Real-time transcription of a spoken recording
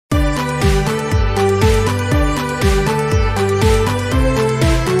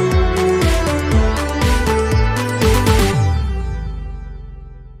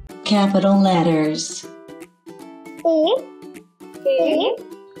capital letters. A,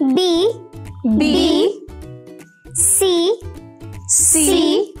 B, B, C,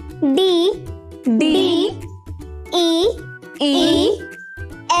 C, D, D, E, E,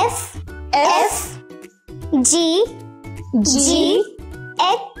 F, F, G, G,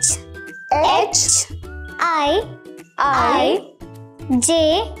 H, H, I, I, J,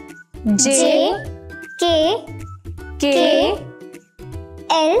 J, K, K,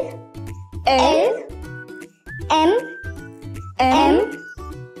 L, L, M, M,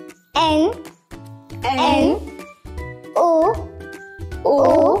 N, N, O,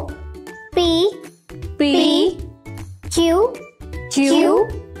 O, P, P, Q, Q,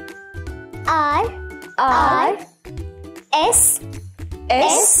 R, R, S,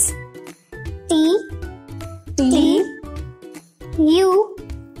 S, T, T, U,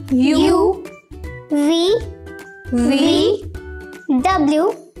 U, V, V,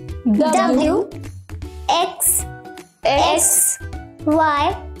 W, W, X, X,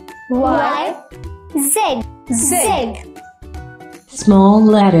 Y, Y, Z, Z. Small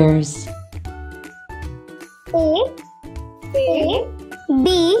letters. A,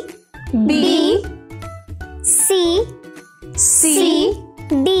 B, B, C, C,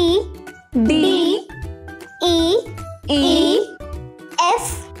 D, D, E, E,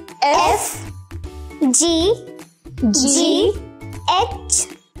 F, F, G, G, H,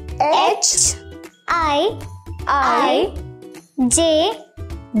 H, I, I, J,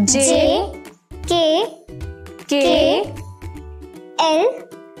 J, K, K, L,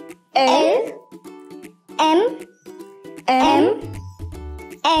 L, M, M,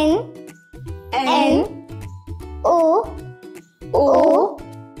 N, N, O, O,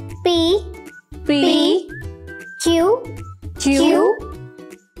 P, P, Q, Q,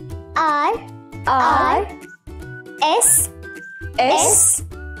 R, R, S, S,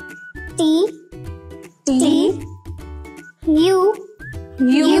 T, T, U,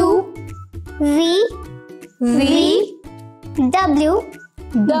 U, V, V, W,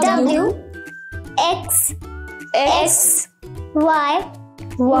 W, X, X, Y,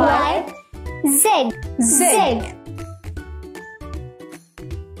 Y, Z, Z.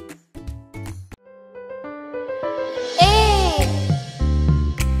 A,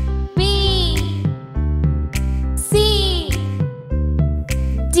 B, C,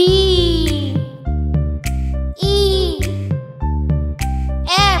 D, E,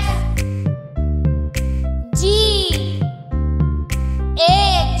 F,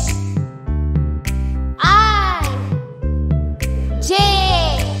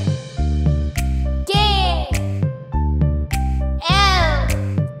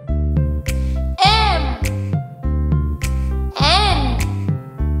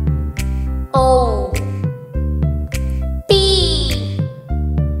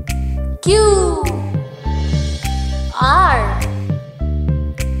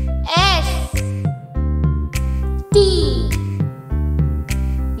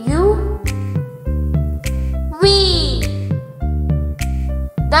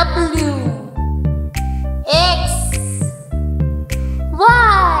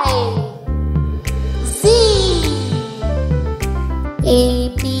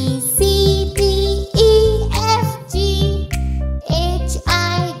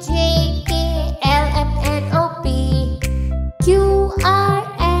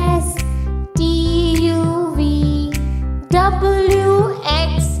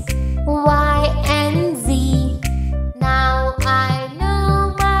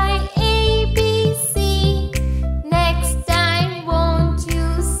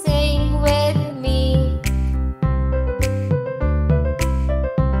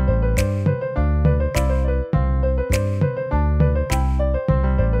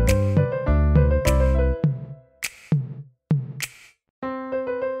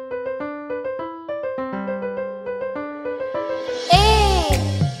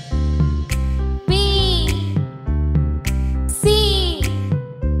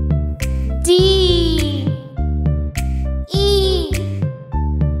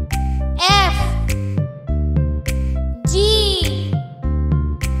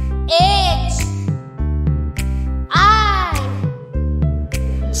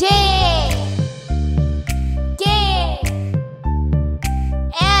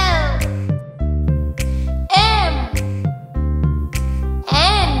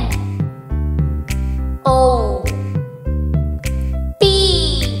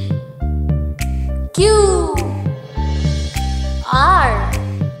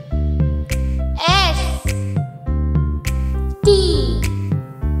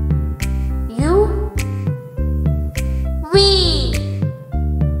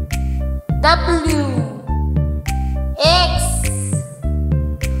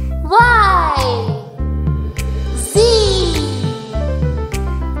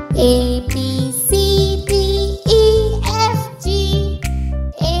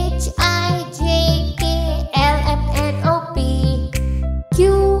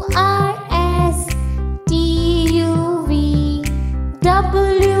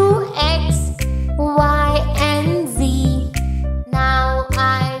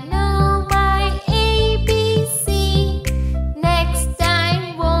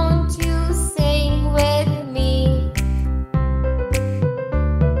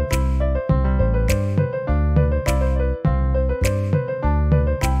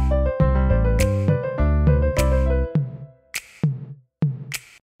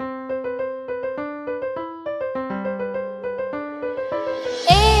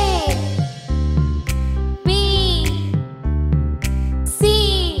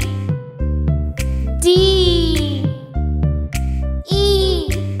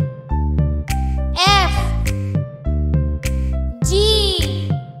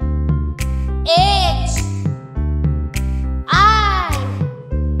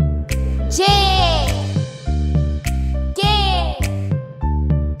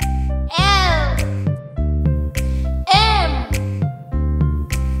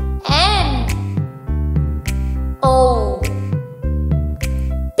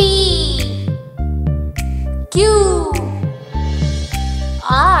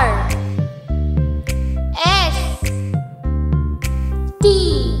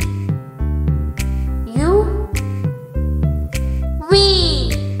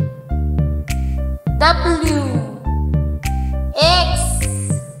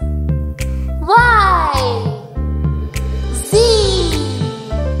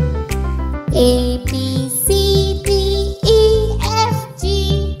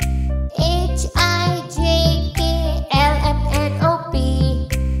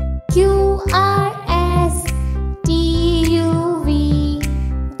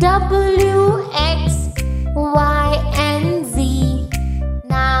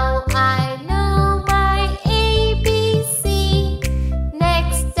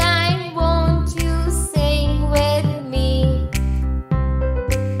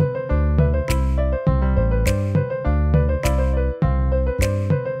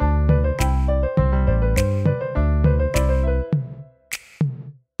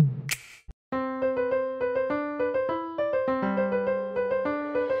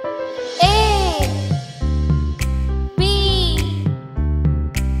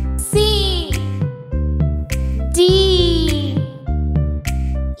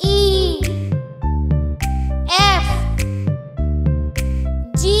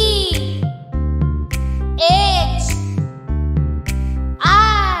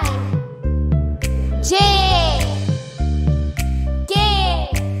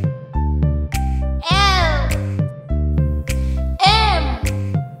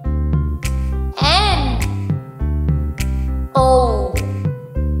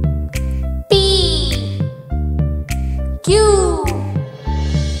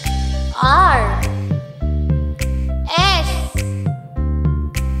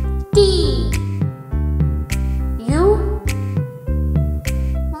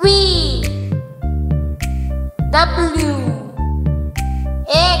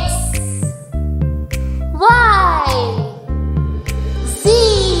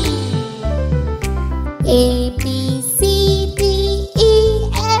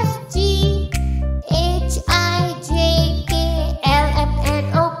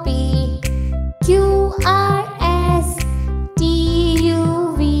 R S T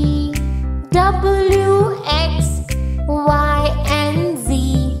U V W X Y and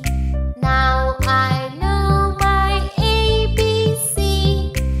Z. Now I know my ABC.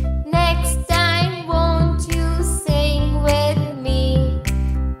 Next time, won't you sing with me?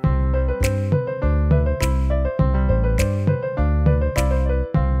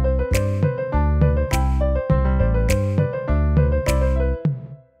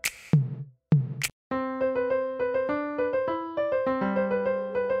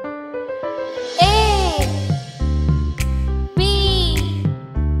 A B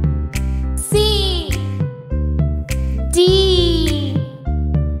C D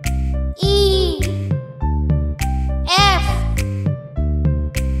E F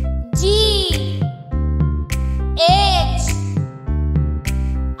G H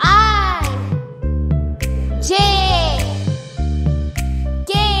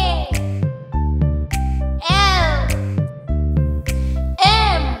I J K L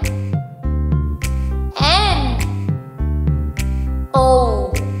M N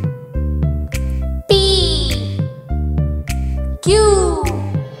O P Q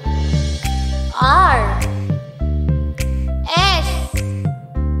R S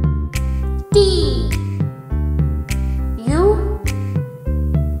T U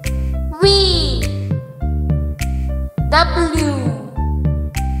V W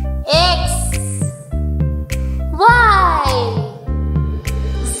X Y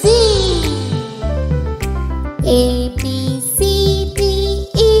Z. A B C D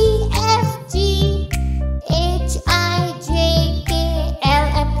E F G H I J K L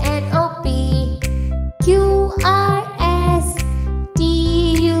M N O P Q R S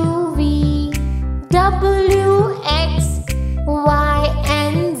T U V W X Y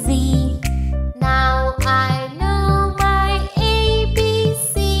and Z. Now I know my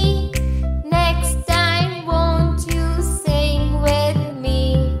ABC. Next time, won't you sing with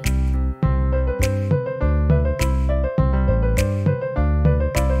me?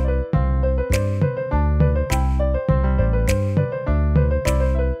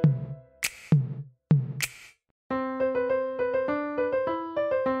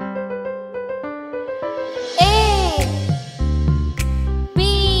 A B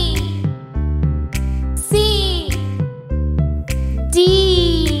C D E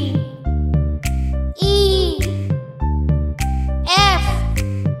F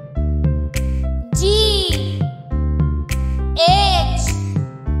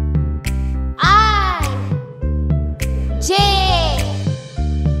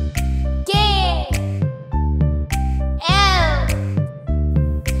G H I J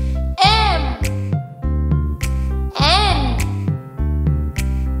K L M N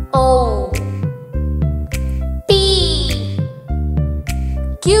O P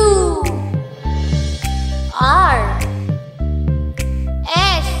Q R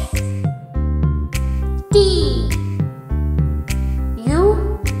S T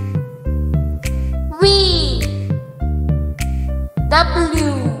U V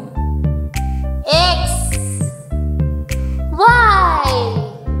W X Y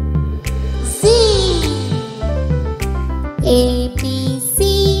Z. A B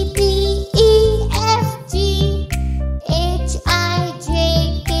C D E F G H I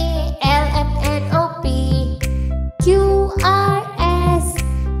J K L M N O P Q R S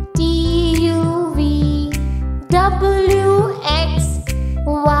T U V W X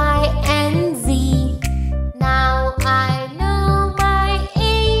Y and Z. Now I know my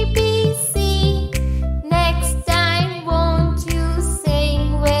ABC. Next time, won't you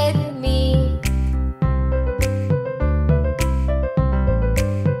sing with me?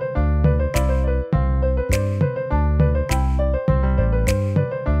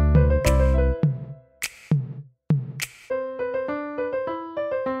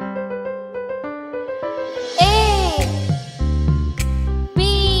 A B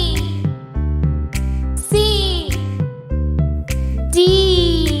C D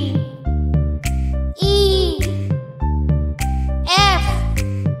E F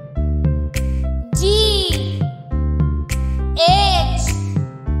G H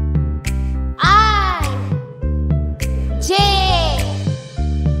I J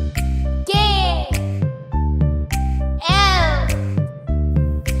K L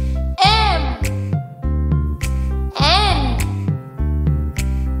M N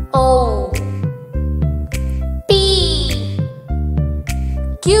O P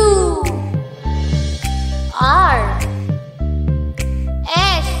Q R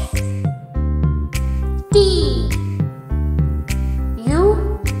S T U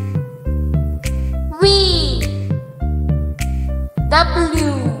V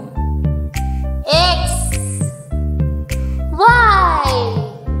W X, Y,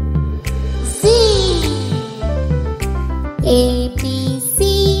 Z, A, B,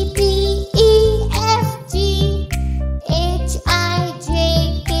 C, D, E, F, G, H, I,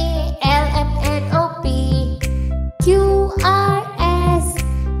 J, K, L, M, N, O, P, Q, R, S,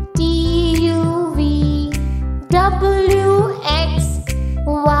 T, U, V, W, X,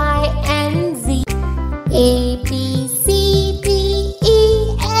 Y, and Z. A, B, C, D,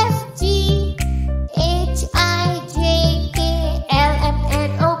 E, F, G, H, I, J, K, L, M,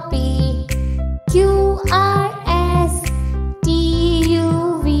 N, O, P, Q, R, S, T,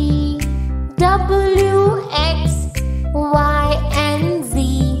 U, V, W, X, Y, and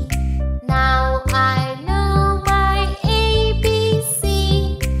Z. Now I know my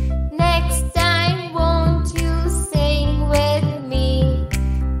ABC. Next time, won't you sing with me?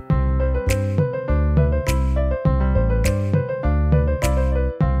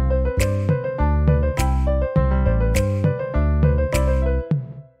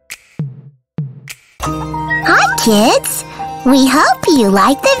 Hi kids! We hope you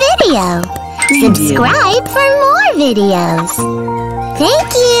liked the video. Subscribe for more videos.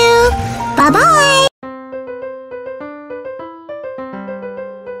 Thank you! Bye-bye!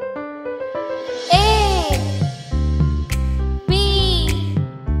 A, B, C,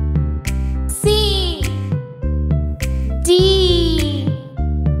 D,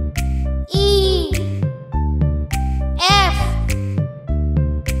 E, F, G,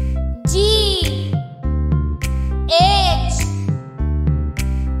 H,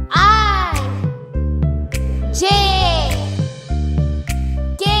 I,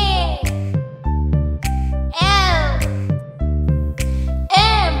 J, K, L, M,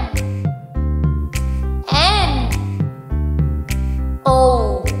 N,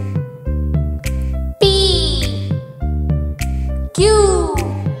 O, P, Q,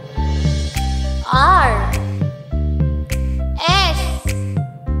 R, S,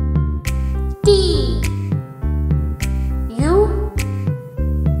 T, U,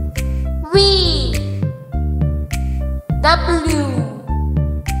 V, W,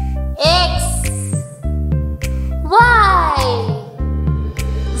 X, Y,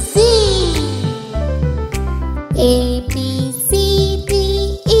 Z. A, B, C,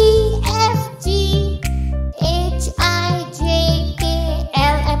 D, E, F, G, H, I, J, K,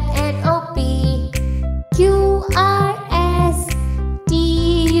 L, M, N, O, P, Q, R, S,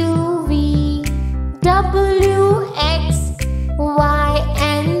 T, U, V, W, X, Y,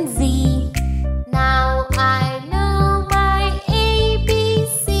 and Z. Now I know my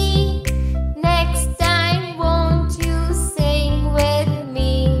ABC. Next time, won't you sing with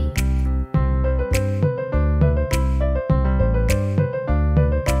me?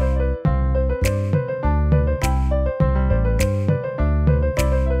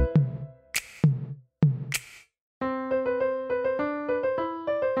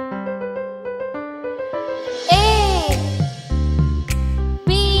 A,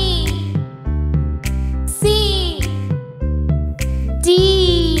 B, C, D,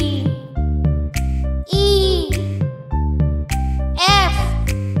 E, F,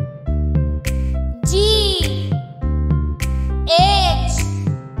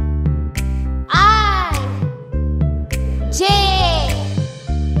 G, H, I, J,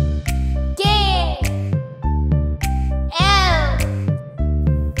 K, L,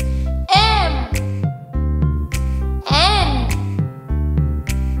 M, N,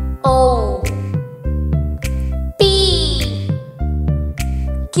 O, P,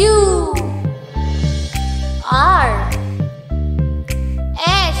 Q, R,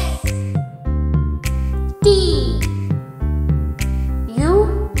 S, T,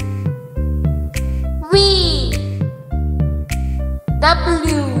 U, V,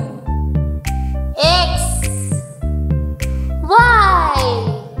 W, X, Y,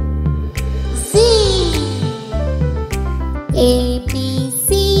 Z. A, B,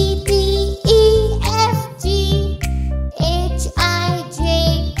 C, D, E, F, G, H, I,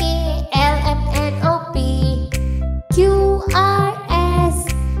 J, K, L, M, N, O, P, Q, R, S,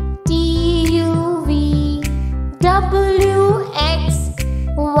 T, U, V, W, X,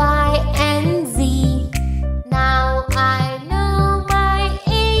 Y, and Z. Now I know my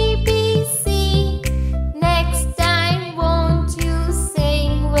ABC. Next time, won't you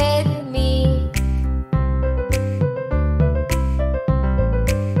sing with me?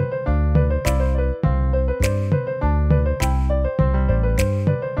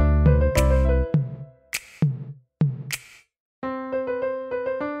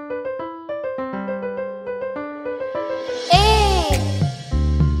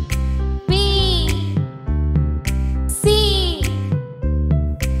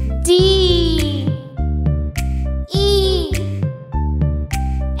 D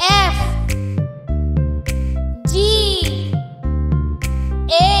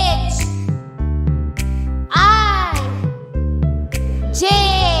J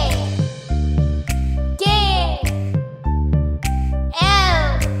K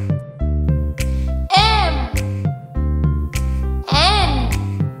L M N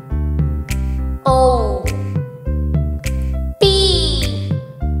O P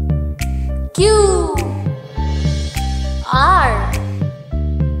Q R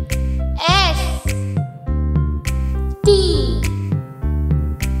S T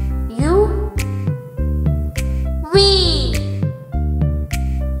U V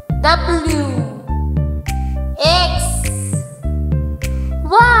W X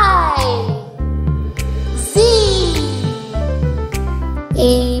Y Z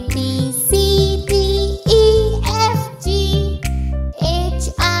A B C D E F G H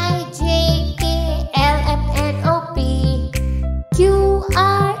I J K L M N O P Q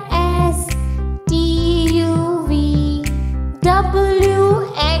R S T U V W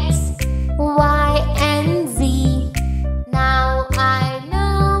X Y and Z. Now I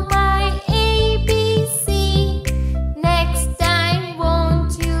know my ABC. Next time,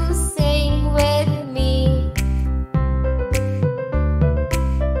 won't you sing with me?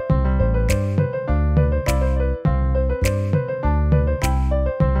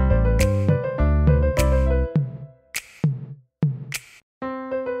 B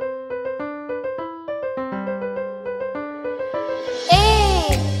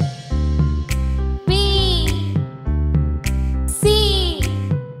C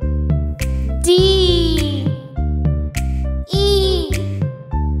D E F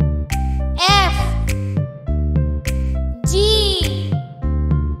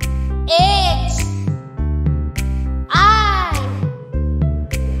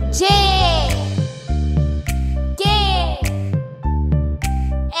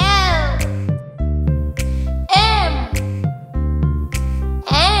H I J K L M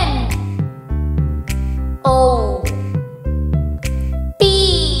N O P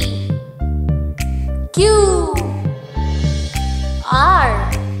Q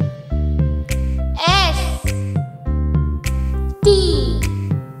R S T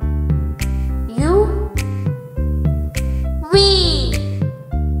U V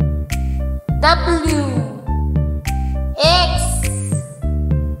W X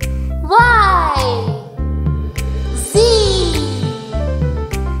Y Z.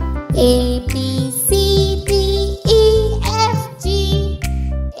 A B C D E F G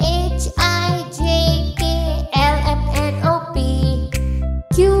H I J K L M N O P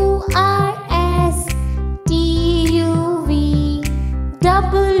Q R S T U V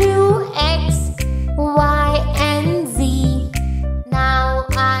W X Y and Z. Now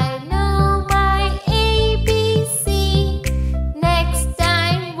I know my ABC. Next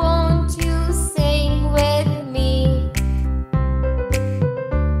time, won't you sing with me?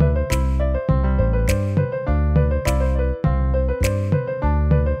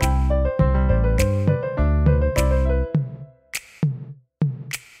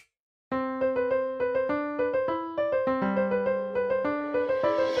 A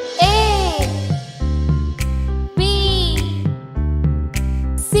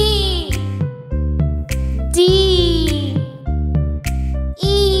B C D E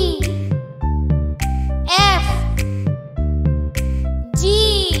F G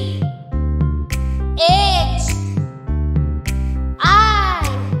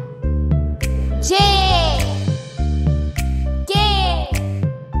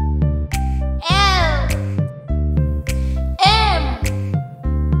H I J K L M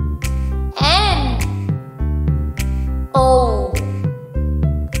N O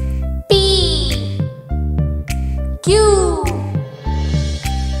P Q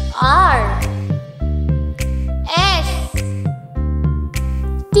R S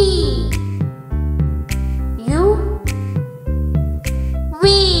T U V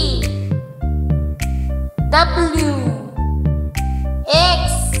W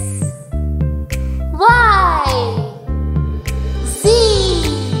X Y Z.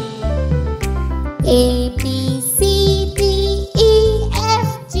 A B C D E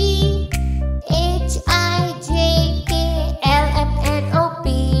F G H I J K L M N O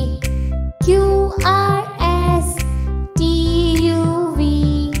P Q R S T U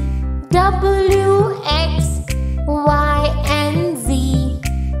V W X Y and Z.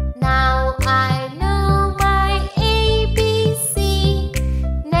 Now I know my ABC.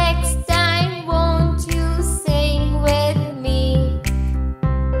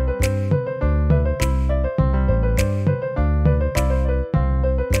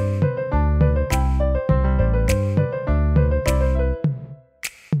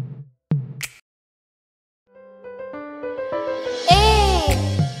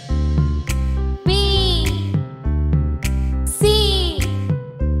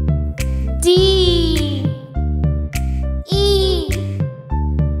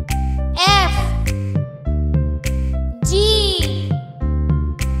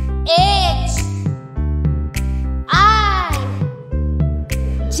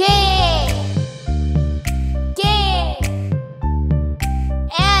 J K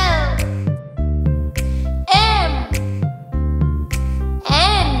L M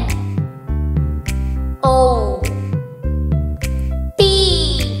N O P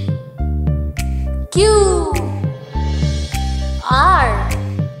Q R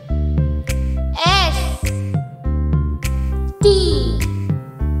S T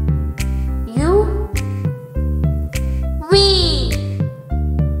U V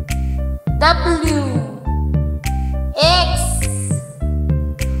W X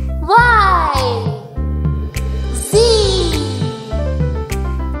Y Z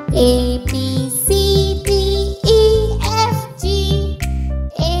A B C D E F G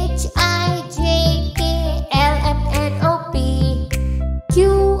H I J K L M N O P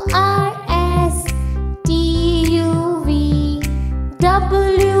Q R S T U V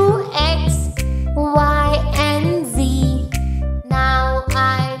W X Y and Z. Now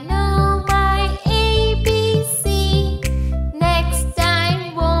I know my ABC. Next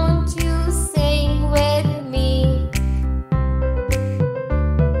time, won't you sing with me?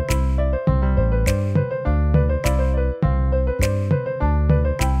 A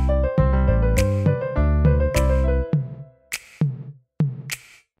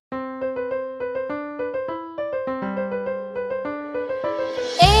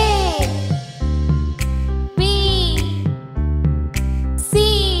B C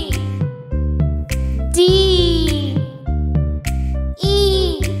D E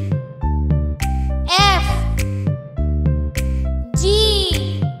F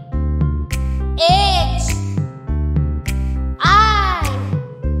G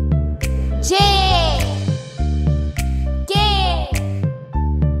H I J K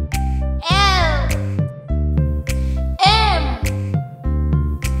L M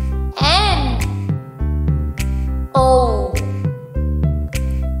N O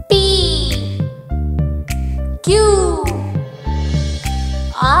P Q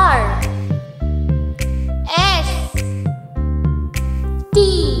R S T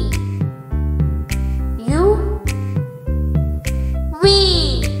U V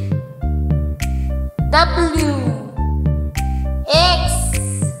W X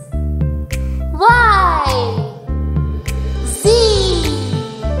Y Z.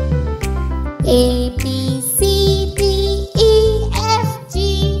 A B C D E F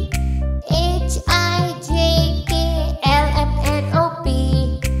G H I J K L M N O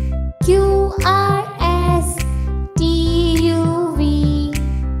P Q R S T U V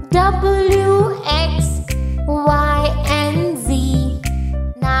W X Y and Z.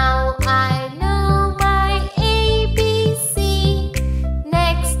 Now I know my ABC.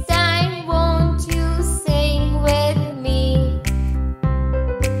 Next time, won't you sing with me?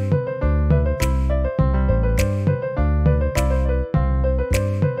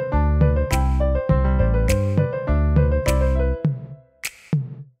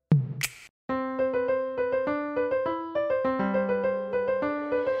 A B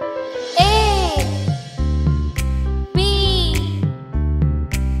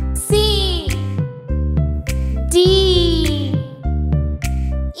C D E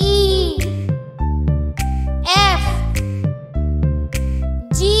F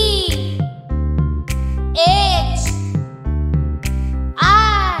G H I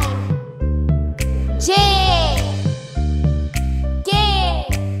J K L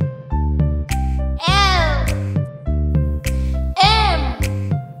M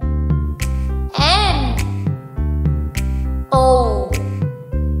N O P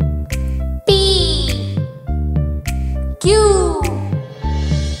Q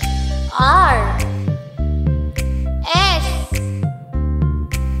R S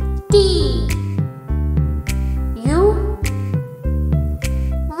T U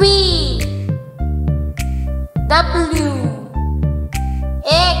V W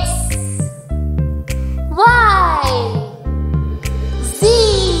X Y Z.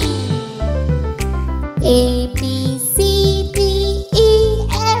 A B C D E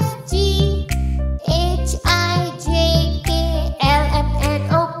F G H I J K L M N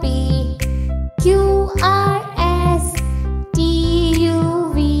O P Q R S T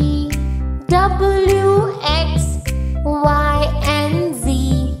U V W X Y and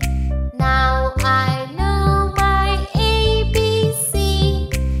Z. Now I know my ABC.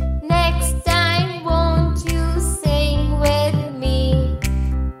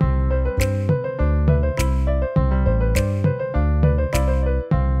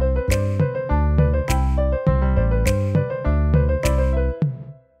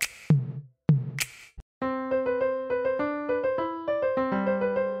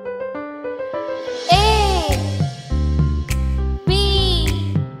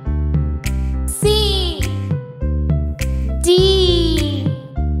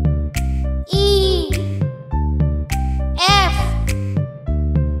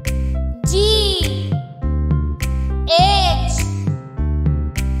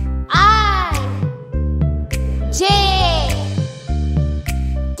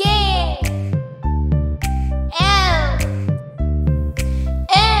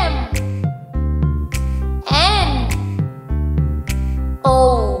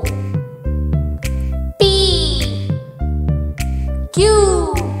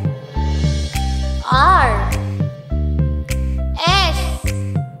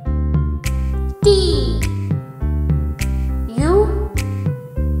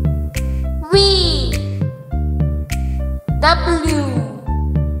 W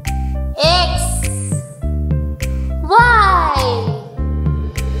X Y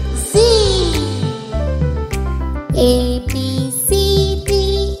Z A B C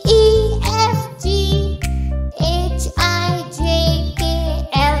D E F G H I J K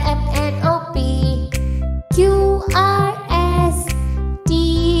L M N O P Q R S T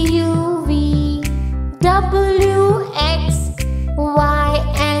U V W X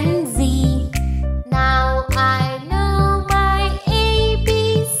Y and Z. Now I know my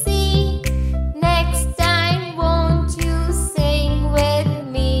ABC. Next time, won't you sing with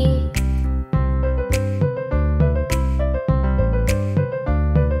me?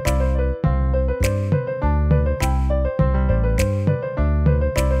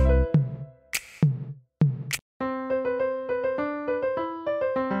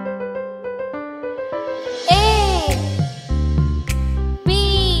 A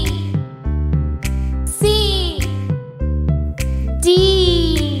B C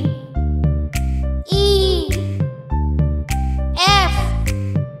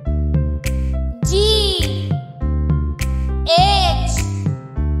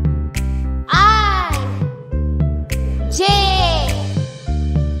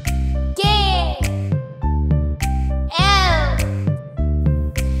E F G H I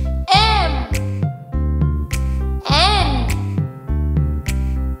J K L M N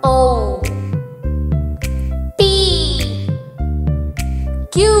O P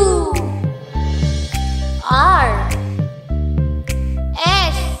Q R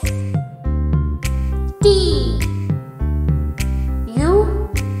S T U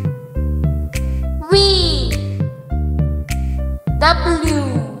V W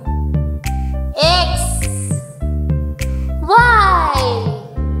X Y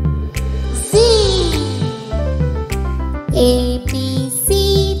Z A B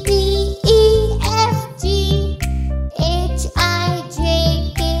C D E F G H I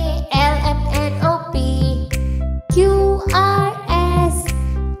J K L M N O P Q R S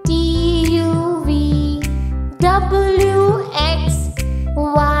T U V W X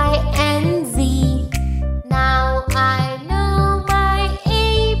Y and Z. Now I know my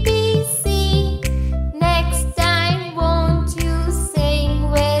ABC. Next time, won't you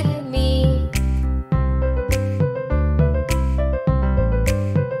sing with me?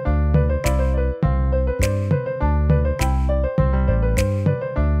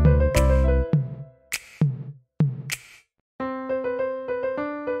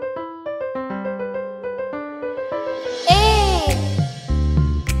 A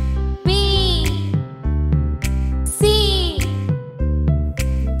B C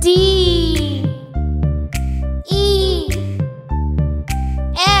D E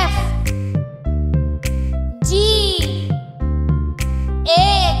F G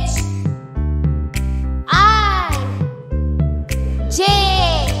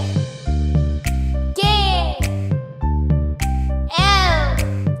H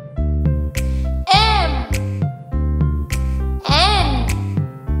I J K L M N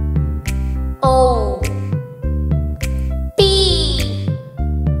O P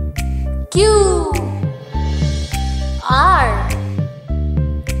Q R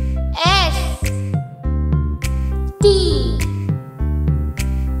S T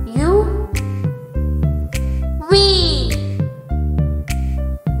U V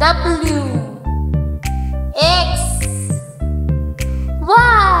W X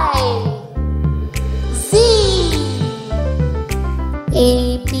Y Z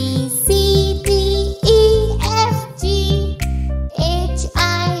A B C D E F G H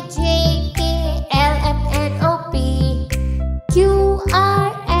I J K L M N O P Q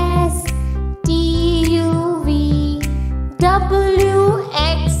R S T U V W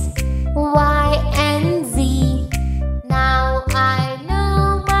X Y and Z. Now I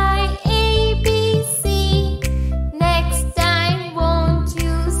know my ABC. Next time, won't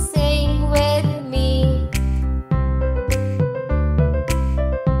you sing with me?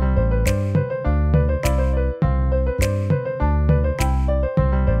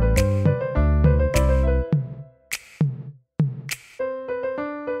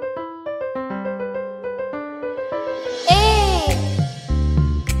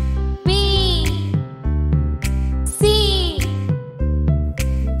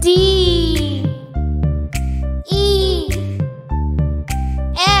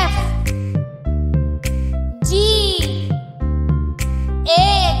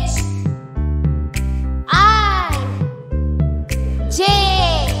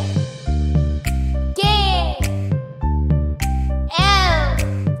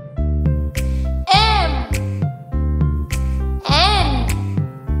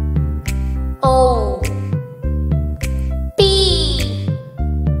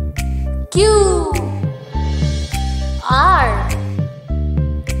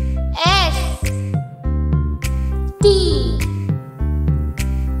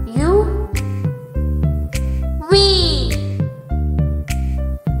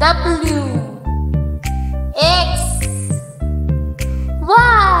 W X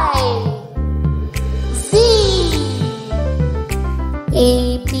Y Z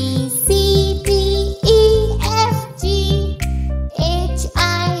A B C D E F G H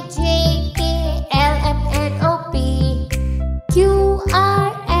I J K L M N O P Q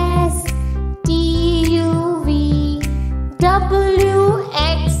R S T U V W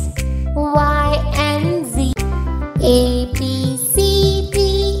X Y and Z A B C D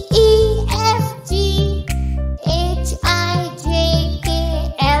E F G H I J K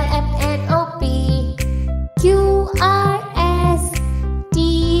L M N O P Q R S T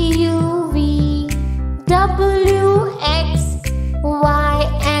U V W X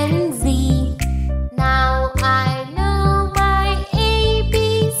Y and Z. Now I know my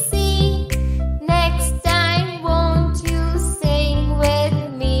ABC. Next time, won't you sing with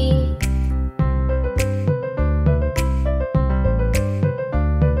me?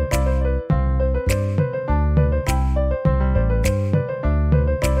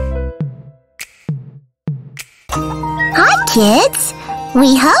 Hi kids!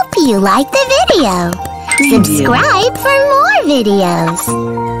 We hope you liked the video. Subscribe for more videos.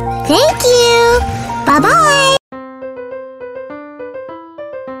 Thank you! Bye-bye!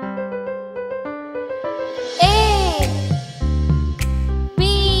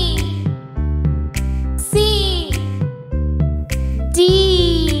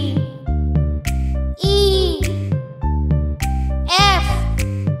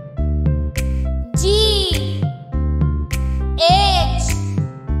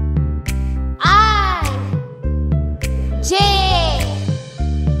 A B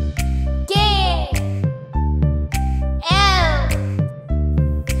C D E F G H I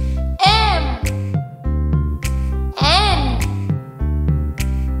J K L M N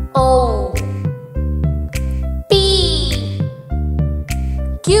O P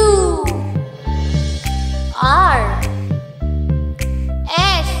Q R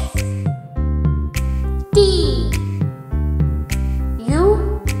S T U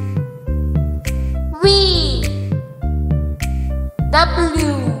V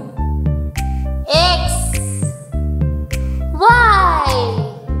W X Y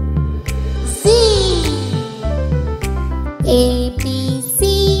Z A B C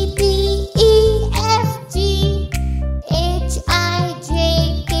D E F G H I J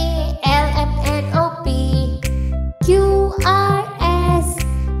K L M N O P Q R S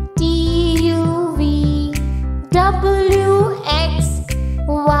T U V W X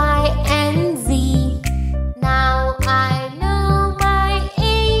Y and Z. Now I know my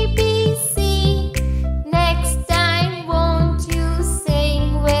ABC. Next time, won't you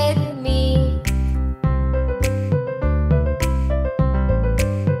sing with me?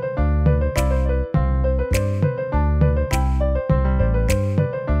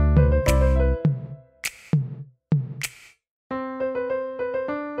 A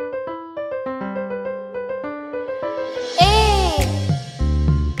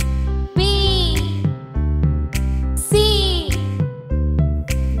B C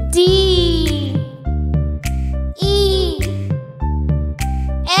D E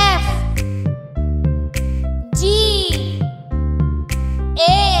F G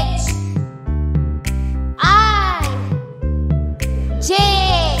H I J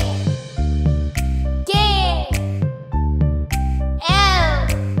K L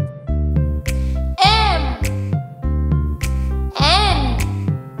M N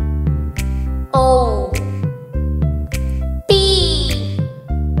O P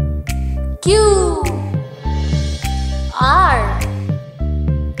Q R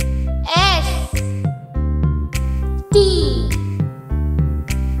S T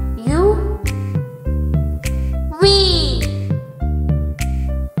U V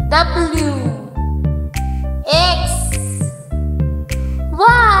W X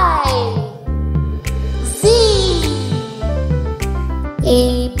Y Z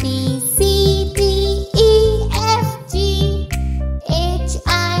A B C D E F G H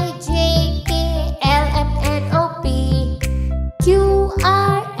I J K L M N O P Q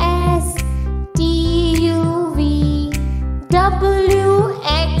R S T U V W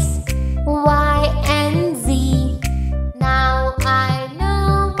X Y and Z. Now I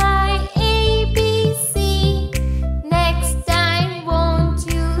know my ABC. Next time, won't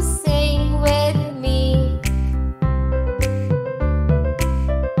you sing with me?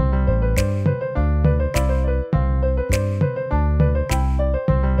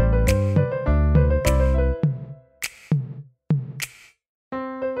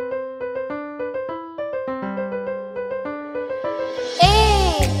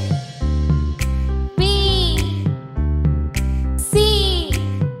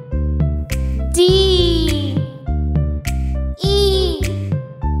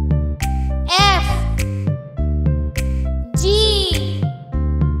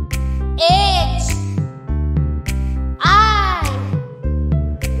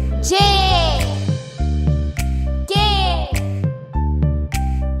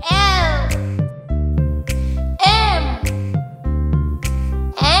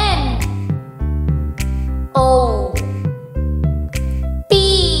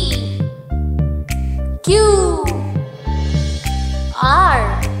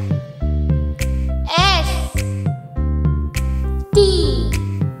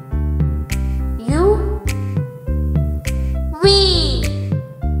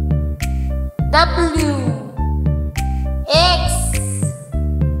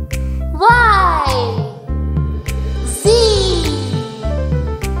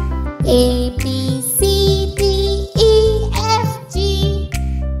 A B C D E F G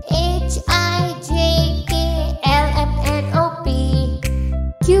H I J K L M N O P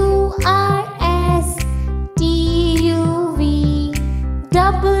Q R S T U V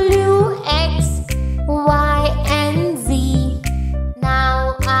W X Y and Z.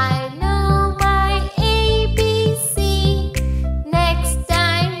 Now I know my ABC. Next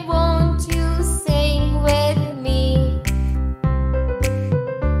time, won't you sing with me?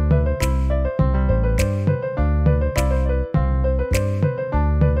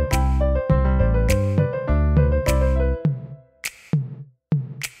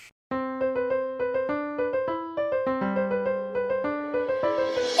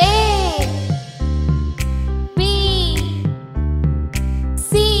 A B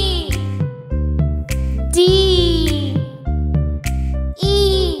C D E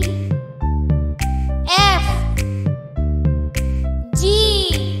F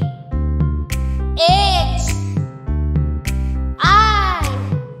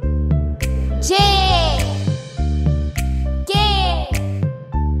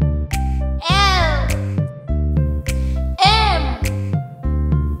G H I J K L M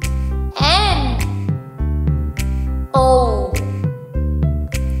N O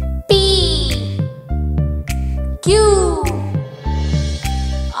P Q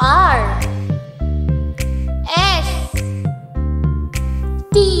R S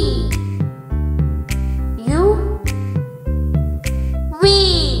T U V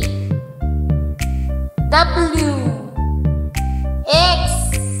W X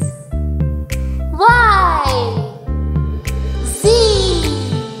Y Z.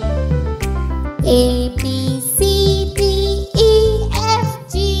 A B C D E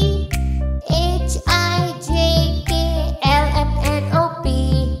F G H I J K L M N O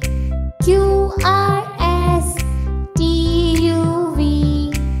P Q R S T U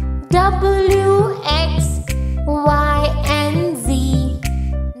V W X Y and Z.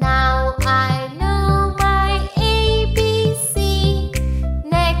 Now I know my ABC.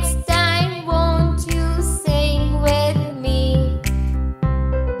 Next time, won't you sing with me?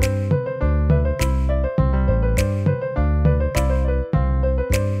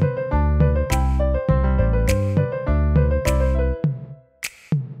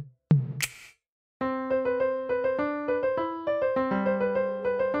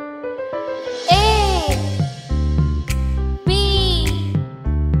 A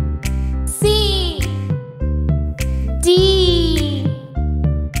B C D E F G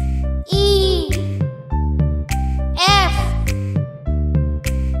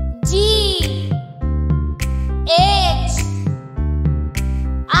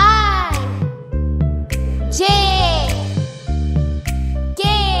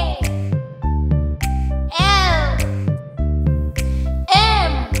H I J K L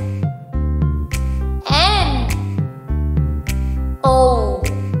M N O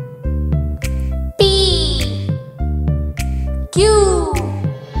P Q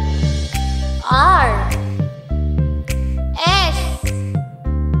R S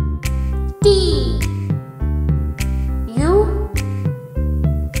T U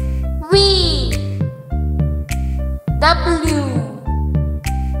V W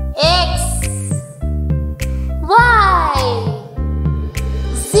X Y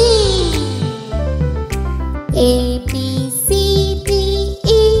Z. A B C D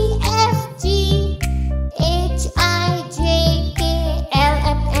E F G H I J K L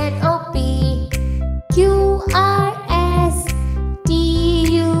M N O P Q R S T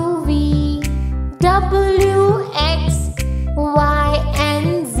U V W X Y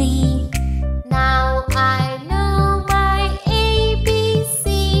and Z. Now I know my ABC.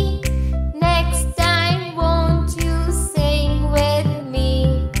 Next time, won't you sing with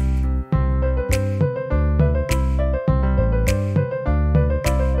me?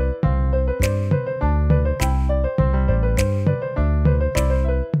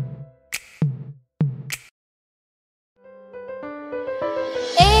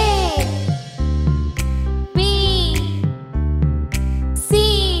 A B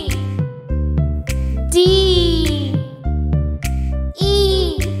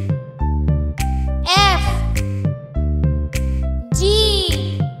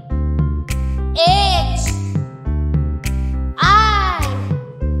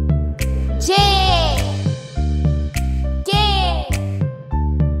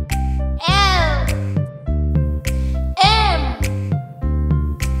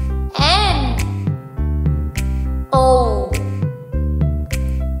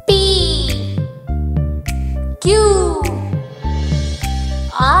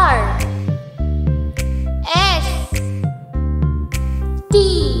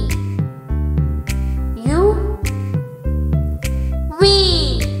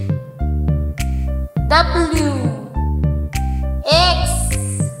W X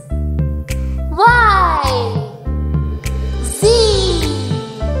Y Z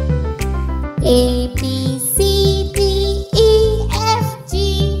A B C D E F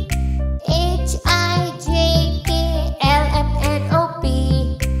G H I J K L M N O P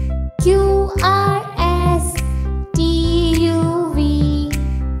Q R S T U V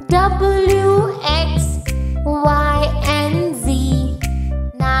W X Y and Z.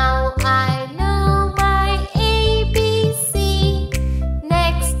 Now I know my ABC.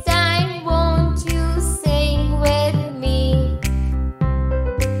 Next time, won't you sing with me?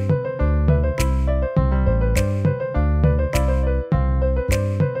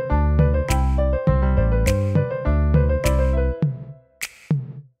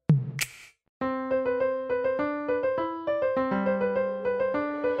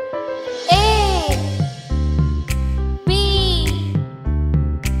 A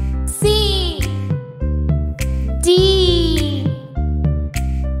B C D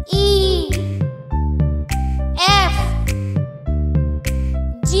E F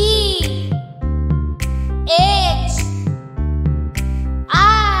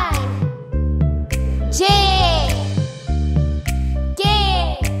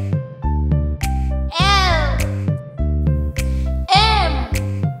G H I J K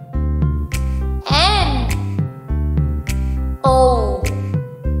L M N O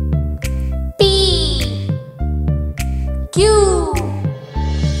P Q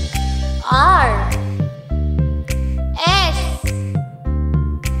R S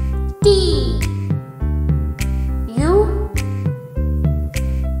T U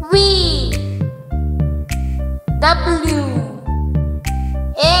V W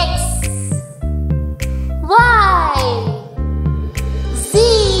X Y Z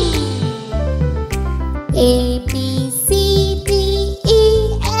A B C D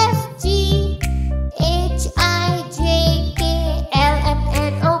E F G H I J K L M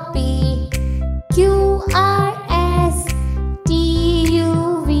N O P Q R S T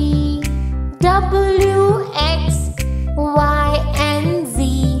U V W X Y and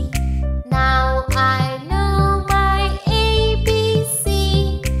Z. Now I know my ABC.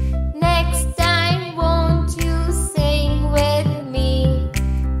 Next time, won't you sing with me?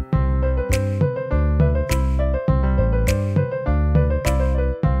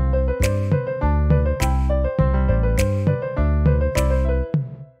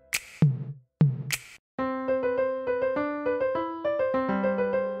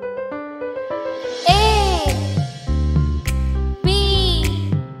 A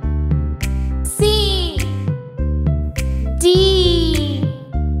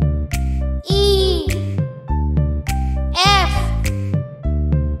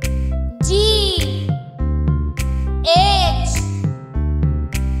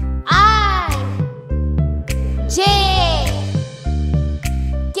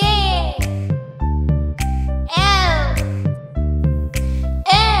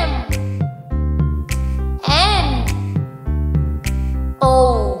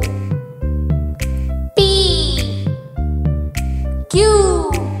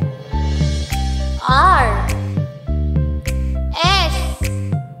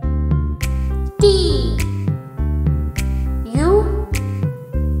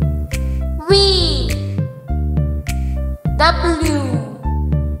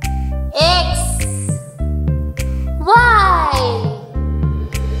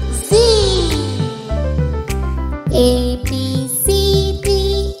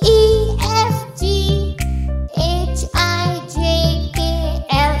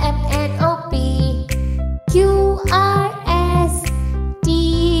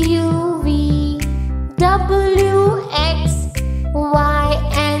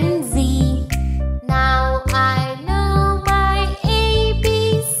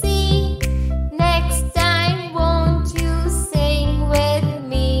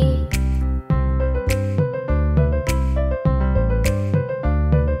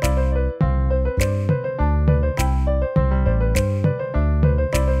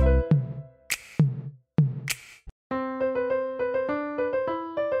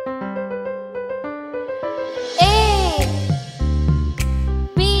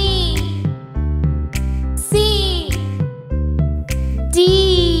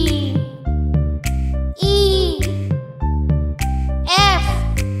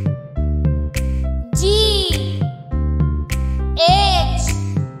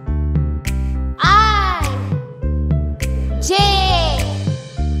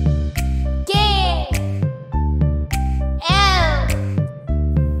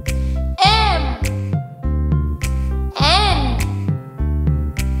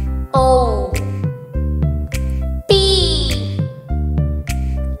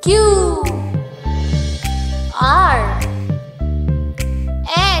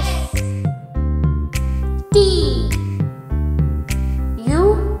T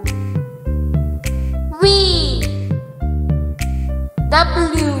U V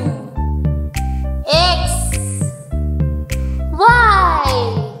W X Y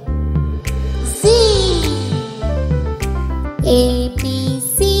Z A B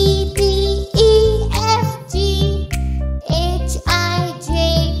C D E F G H I J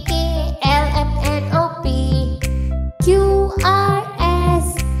K L M N O P Q R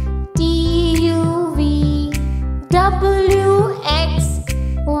S T U V W X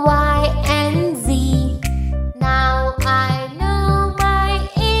Y and Z. Now I know my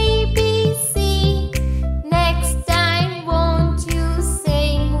ABC. Next time, won't you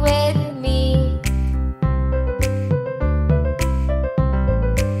sing with me?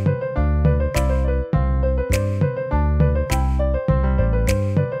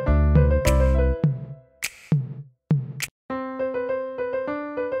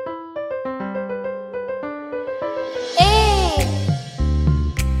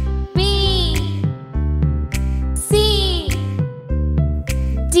 A B C D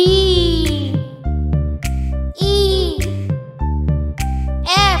E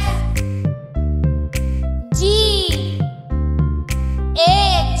F G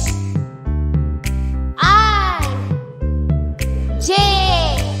H I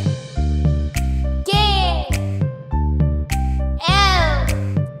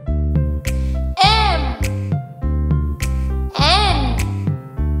J K L M N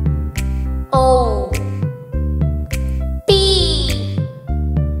O P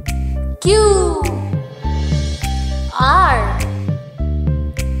Q R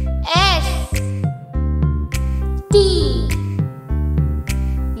S T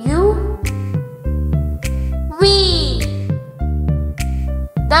U V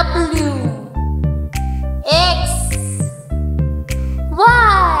W X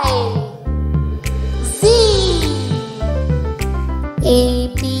Y Z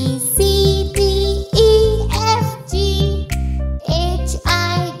A B C D E F G H I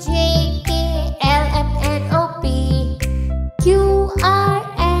J K L M N O P Q R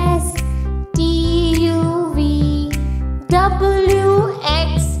S T U V W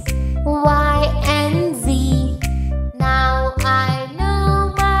X Y and Z. Now I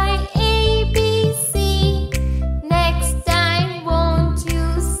know my ABC. Next time, won't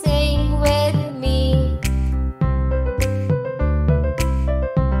you sing with me?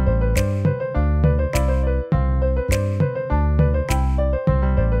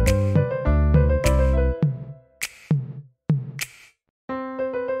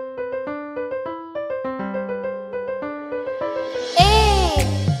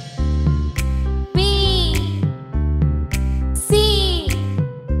 A B C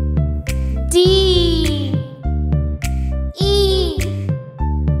D E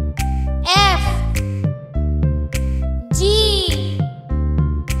F G H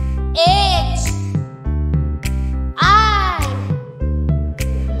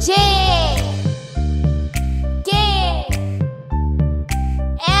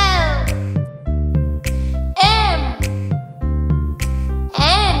I J K L M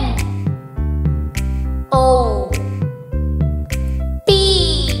N O P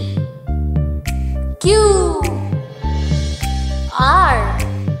Q R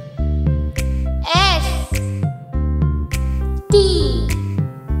S T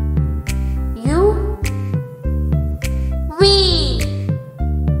U V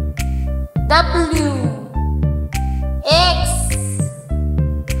W X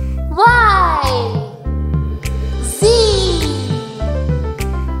Y Z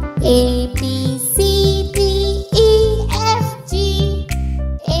A B C D E F G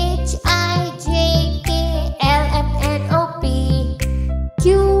H I J K L M N O P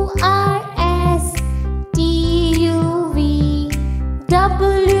Q R S T U V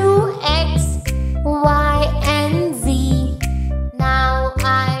W X Y and Z. Now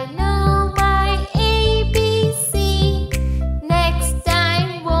I know my ABC. Next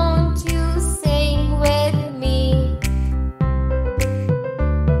time, won't you sing with me?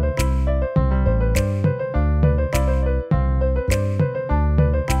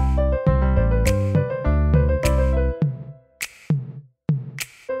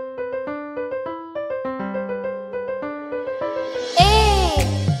 A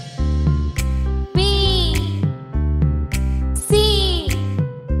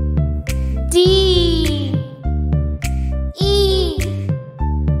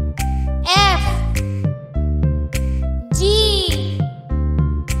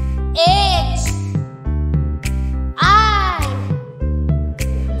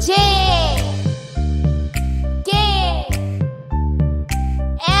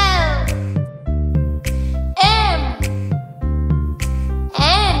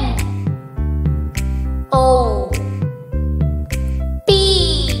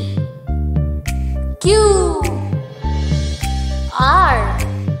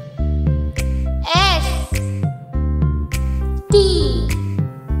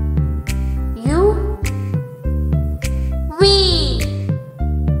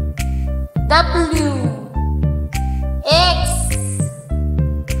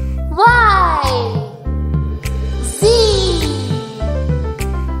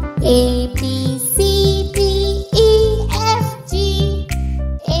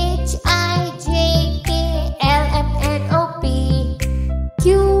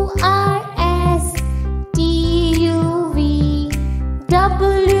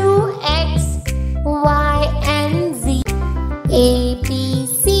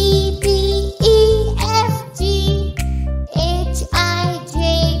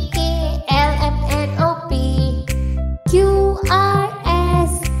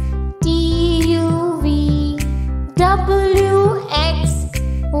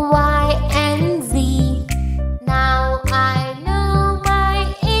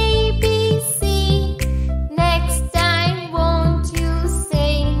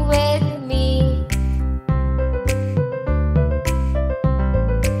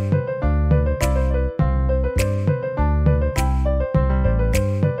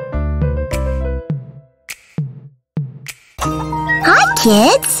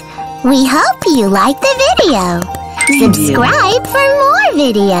kids. We hope you like the video. Subscribe for more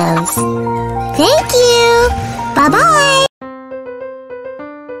videos. Thank you. Bye-bye.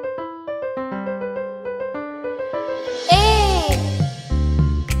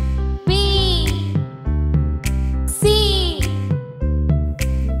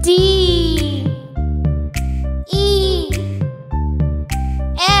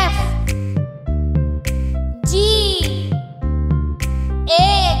 A B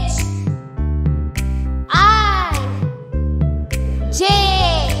C D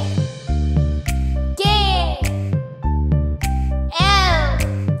E F G H I J K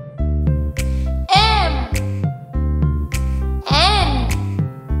L M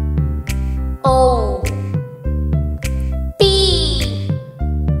N O P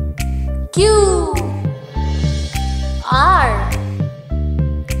Q R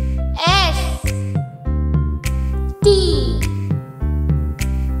S T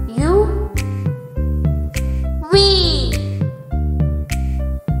U V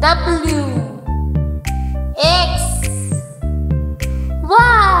W X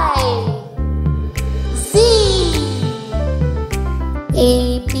Y Z A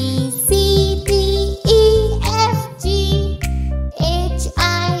B C D E F G H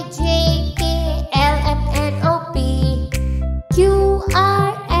I J K L M N O P Q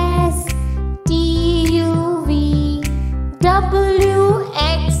R S T U V W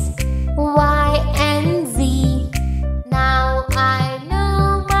X Y and Z. Now I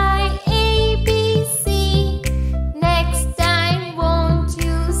know my ABC. Next time, won't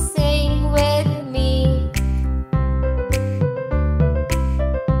you sing with me?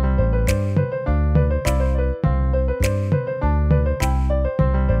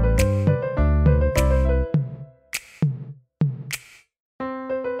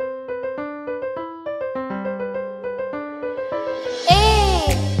 A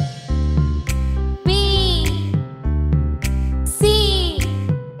B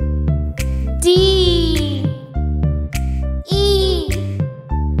C D E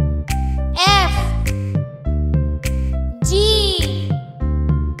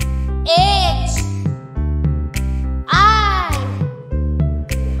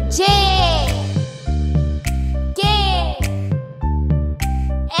G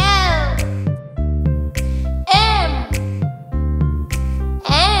H I J K L M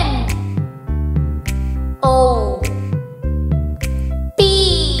N O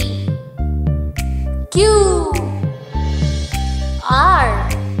P Q R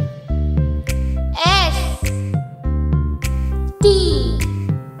S T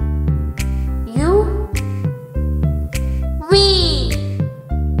U V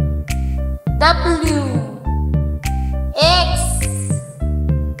W X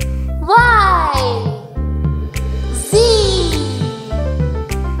Y Z.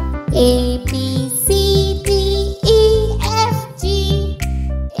 A B C D E F G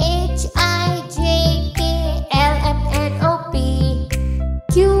H I J K L M N O P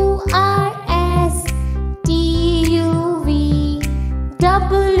Q R S T U V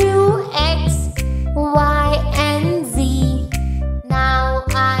W X Y and Z. Now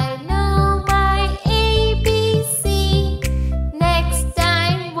I know my ABC. Next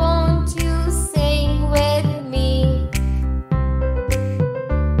time, won't you sing with me?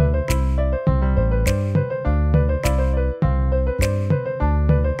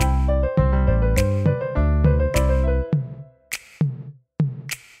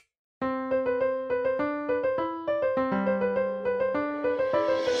 A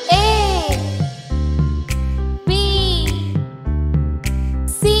B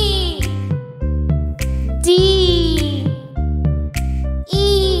C D E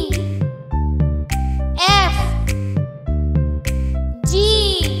F G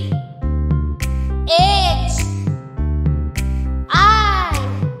H I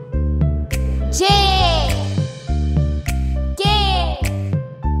J K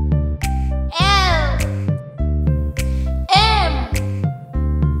L M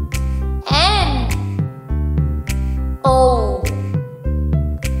N O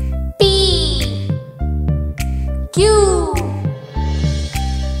P Q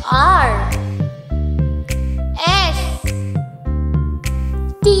R S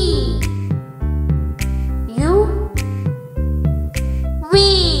T U V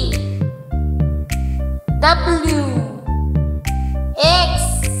W X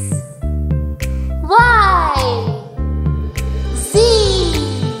Y Z.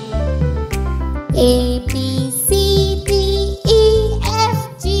 A B C D E F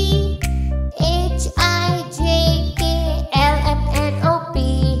G H I J K L M N O P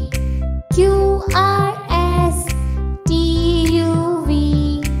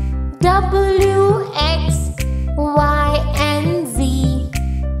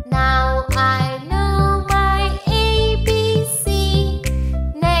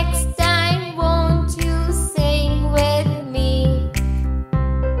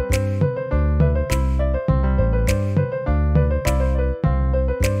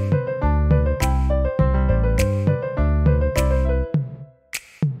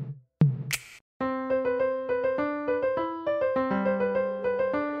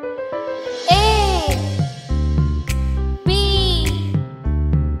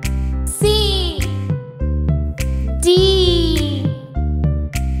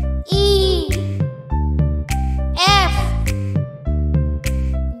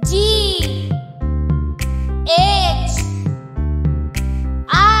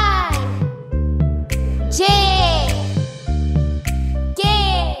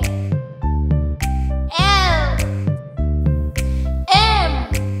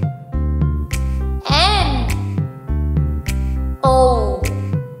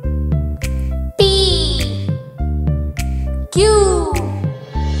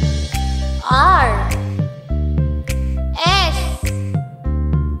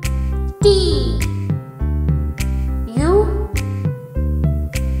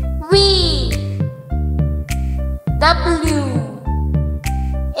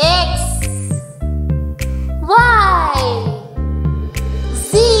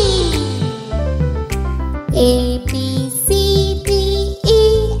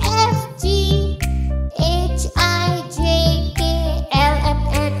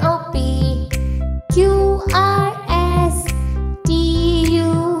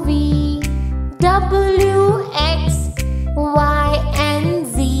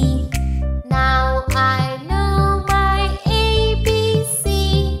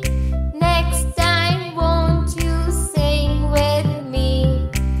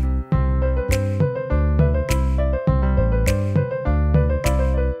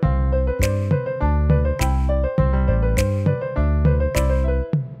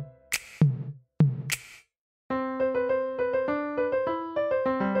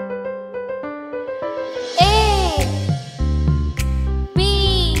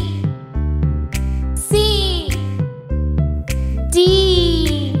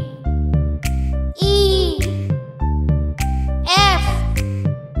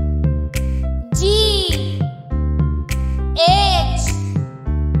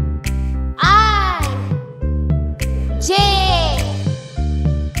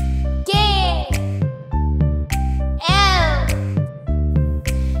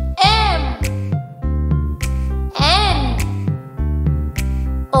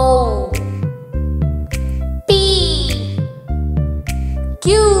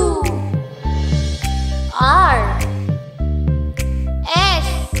Q R S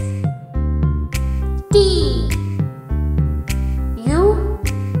T U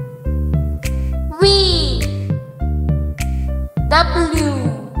V W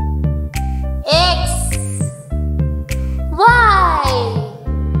X Y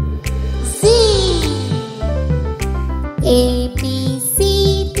Z A B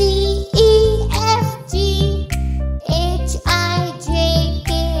C D E F G H I J K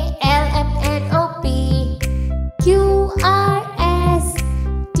L M N O P Q R S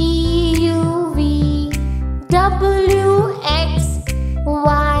T U V W X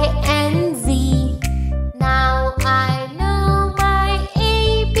Y and Z. Now I know my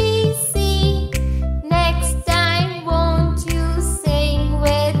ABC. Next time, won't you sing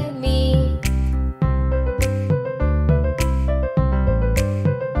with me?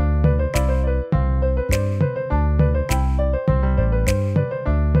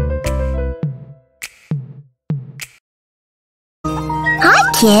 Hi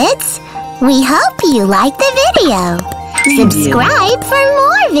kids! We hope you liked the video. Subscribe for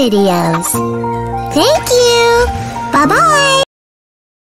more videos. Thank you! Bye-bye!